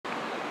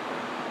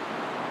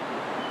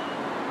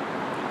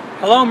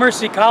Hello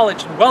Mercy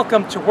College and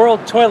welcome to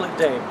World Toilet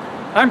Day.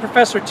 I'm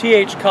Professor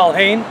T.H.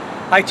 Culhane.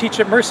 I teach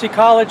at Mercy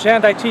College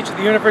and I teach at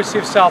the University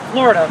of South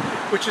Florida,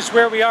 which is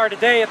where we are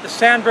today at the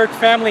Sandberg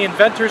Family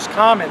Inventors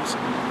Commons.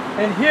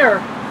 And here,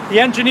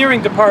 the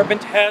engineering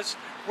department has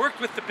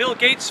worked with the Bill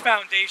Gates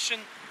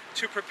Foundation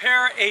to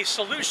prepare a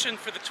solution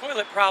for the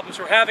toilet problems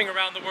we're having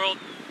around the world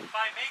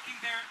by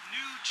making their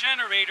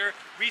NEWgenerator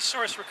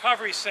Resource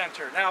Recovery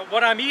Center. Now,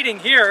 what I'm eating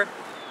here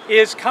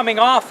is coming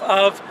off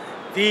of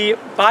the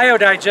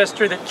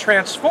biodigester that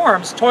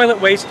transforms toilet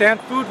waste and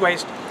food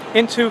waste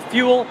into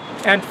fuel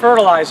and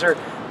fertilizer.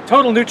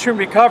 Total nutrient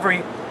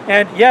recovery.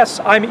 And yes,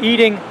 I'm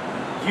eating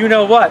you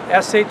know what,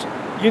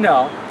 you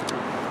know.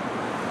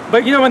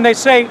 But you know when they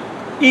say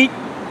eat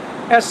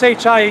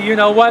SHI you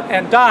know what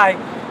and die,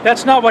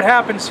 that's not what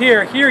happens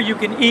here. Here you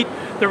can eat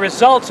the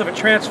results of a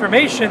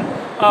transformation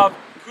of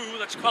poo,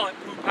 let's call it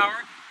poo power,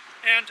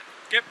 and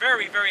get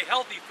very, very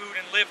healthy food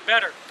and live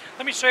better.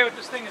 Let me show you what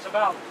this thing is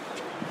about.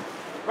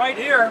 Right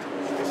here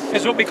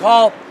is what we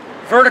call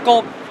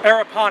vertical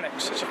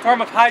aeroponics. It's a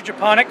form of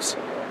hydroponics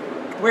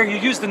where you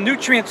use the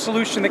nutrient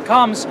solution that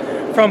comes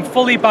from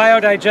fully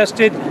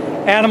biodigested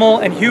animal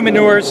and human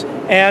manures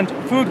and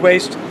food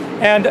waste,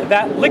 and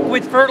that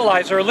liquid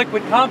fertilizer or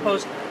liquid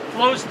compost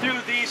flows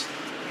through these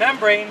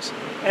membranes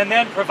and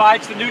then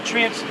provides the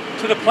nutrients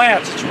to the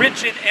plants. It's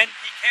rich in NPK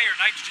or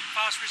nitrogen,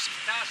 phosphorus, and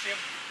potassium,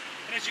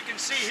 and as you can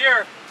see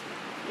here,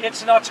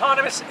 it's an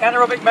autonomous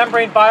anaerobic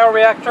membrane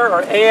bioreactor,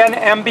 or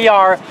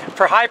ANMBR,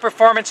 for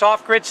high-performance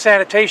off-grid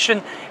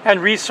sanitation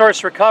and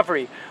resource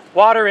recovery.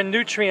 Water and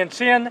nutrients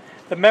in,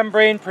 the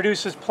membrane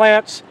produces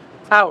plants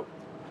out.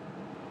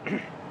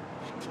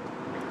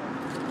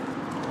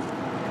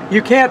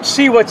 You can't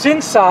see what's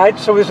inside,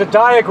 so there's a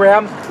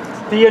diagram.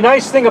 The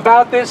nice thing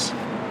about this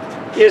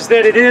is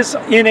that it is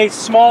in a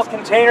small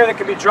container that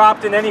can be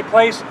dropped in any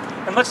place.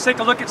 And let's take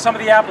a look at some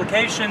of the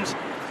applications,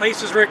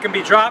 places where it can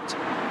be dropped.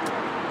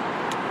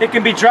 It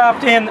can be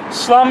dropped in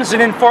slums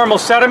and informal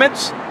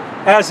settlements,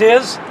 as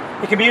is.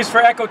 It can be used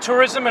for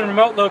ecotourism in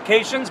remote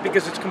locations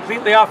because it's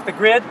completely off the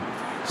grid.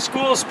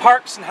 Schools,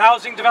 parks, and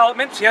housing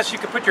developments. Yes, you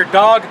can put your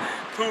dog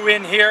poo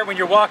in here when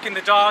you're walking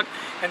the dog,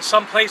 and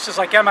some places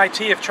like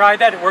MIT have tried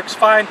that. It works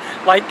fine.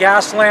 Light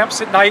gas lamps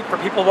at night for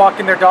people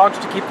walking their dogs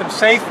to keep them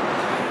safe.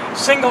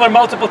 Single or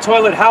multiple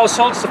toilet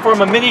households to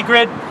form a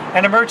mini-grid,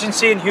 and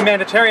emergency and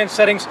humanitarian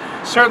settings,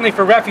 certainly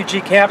for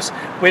refugee camps,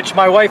 which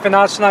my wife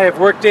Anas and I have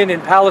worked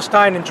in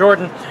Palestine and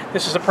Jordan.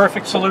 This is a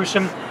perfect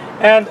solution.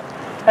 And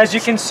as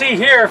you can see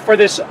here, for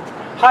this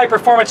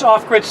high-performance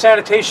off-grid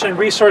sanitation and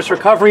resource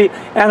recovery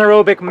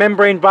anaerobic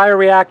membrane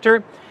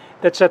bioreactor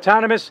that's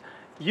autonomous,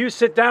 you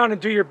sit down and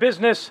do your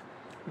business.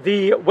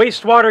 The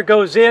wastewater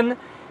goes in,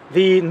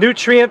 the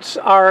nutrients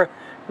are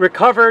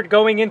recovered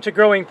going into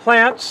growing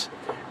plants.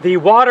 The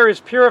water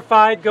is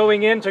purified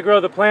going in to grow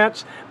the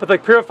plants, but the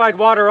purified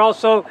water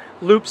also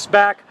loops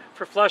back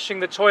for flushing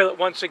the toilet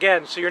once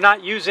again. So you're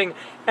not using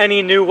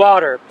any new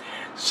water.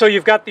 So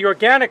you've got the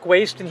organic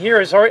waste, and here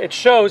is it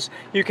shows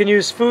you can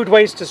use food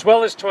waste as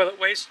well as toilet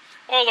waste.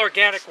 All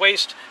organic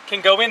waste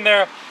can go in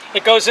there.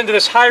 It goes into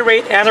this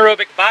high-rate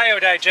anaerobic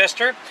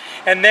biodigester,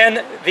 and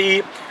then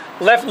the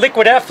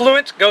liquid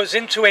effluent goes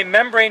into a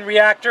membrane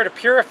reactor to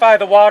purify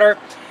the water.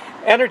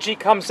 Energy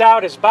comes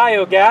out as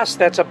biogas,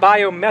 that's a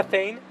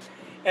biomethane,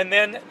 and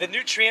then the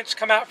nutrients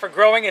come out for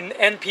growing in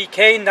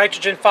NPK,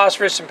 nitrogen,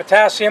 phosphorus, and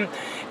potassium,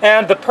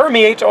 and the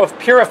permeate of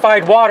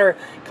purified water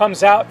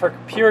comes out for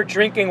pure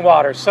drinking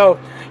water. So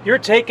you're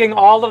taking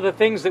all of the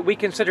things that we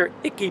consider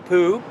icky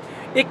poo,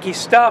 icky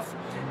stuff,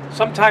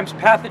 sometimes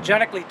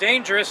pathogenically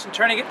dangerous, and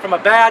turning it from a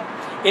bad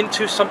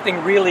into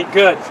something really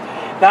good.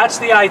 That's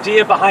the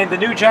idea behind the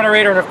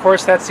NEWgenerator, and of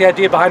course that's the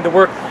idea behind the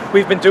work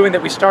we've been doing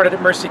that we started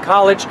at Mercy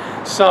College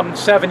some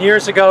 7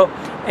 years ago,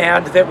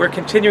 and that we're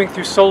continuing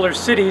through Solar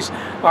Cities,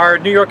 our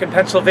New York and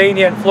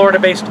Pennsylvania and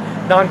Florida-based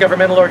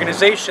non-governmental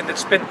organization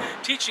that's been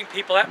teaching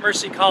people at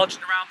Mercy College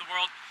and around the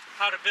world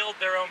how to build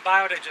their own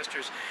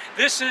biodigesters.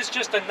 This is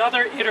just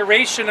another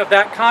iteration of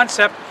that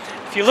concept.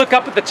 If you look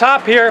up at the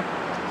top here,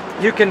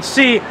 you can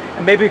see,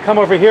 and maybe come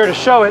over here to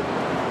show it,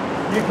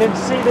 you can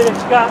see that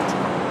it's got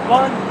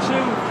 1, 2,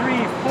 3,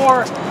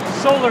 4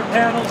 solar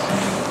panels,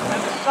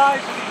 and the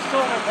size of these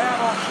solar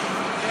panels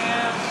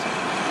is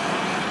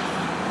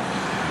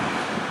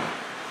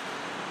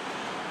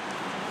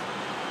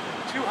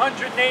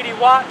 280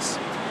 watts.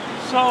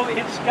 So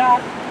it's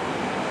got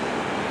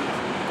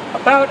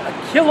about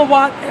a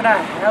kilowatt and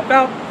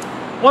about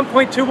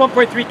 1.2,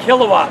 1.3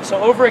 kilowatts.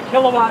 So over a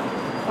kilowatt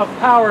of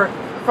power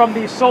from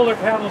these solar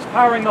panels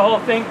powering the whole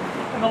thing.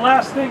 And the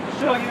last thing to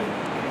show you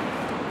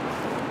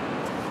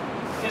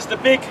is the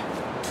big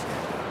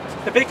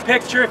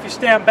picture. If you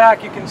stand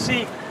back, you can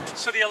see.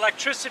 So the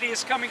electricity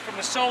is coming from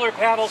the solar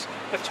panels.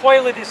 The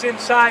toilet is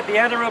inside. The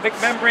anaerobic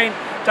membrane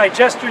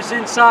digester is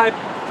inside.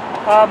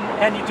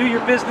 And you do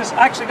your business.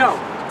 Actually, no.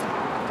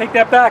 Take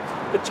that back.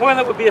 The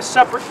toilet would be a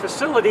separate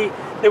facility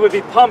that would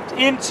be pumped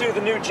into the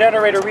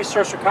NEWgenerator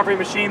resource recovery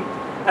machine,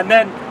 and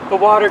then the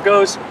water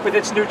goes with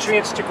its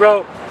nutrients to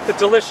grow the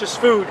delicious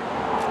food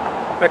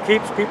that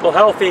keeps people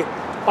healthy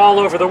all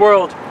over the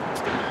world.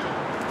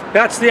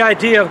 That's the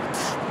idea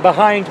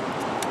behind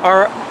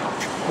our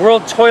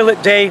World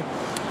Toilet Day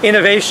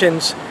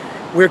innovations.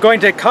 We're going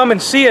to come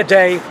and see a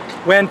day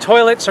when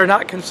toilets are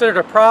not considered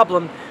a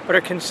problem, but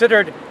are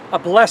considered a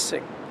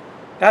blessing.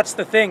 That's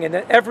the thing, and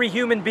that every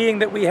human being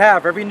that we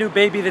have, every new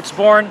baby that's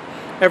born,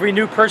 every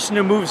new person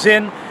who moves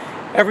in,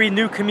 every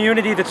new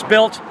community that's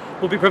built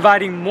will be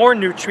providing more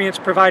nutrients,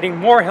 providing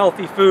more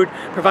healthy food,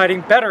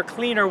 providing better,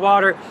 cleaner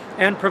water,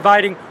 and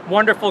providing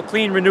wonderful,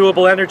 clean,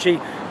 renewable energy,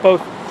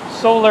 both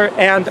solar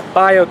and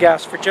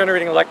biogas for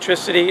generating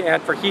electricity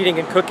and for heating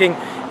and cooking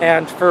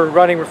and for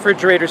running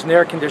refrigerators and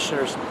air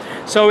conditioners.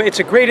 So it's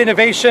a great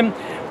innovation.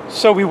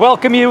 So we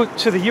welcome you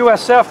to the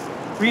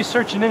USF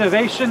Research and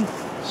Innovation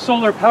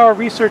Solar Power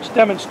Research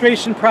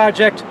Demonstration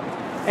Project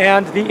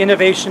and the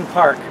Innovation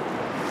Park.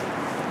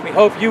 We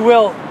hope you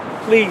will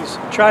please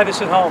try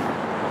this at home.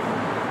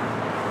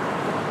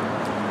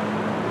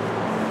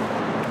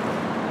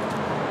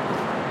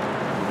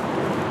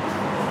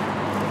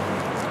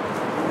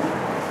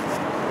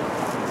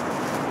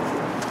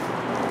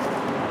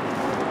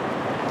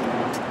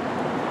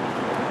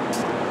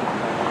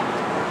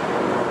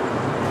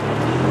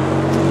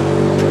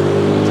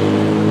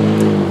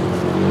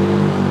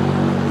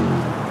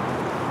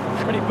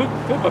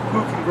 Good, but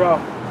poo can grow,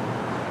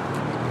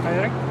 I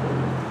think.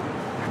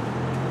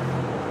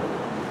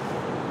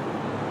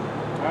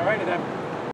 All righty then.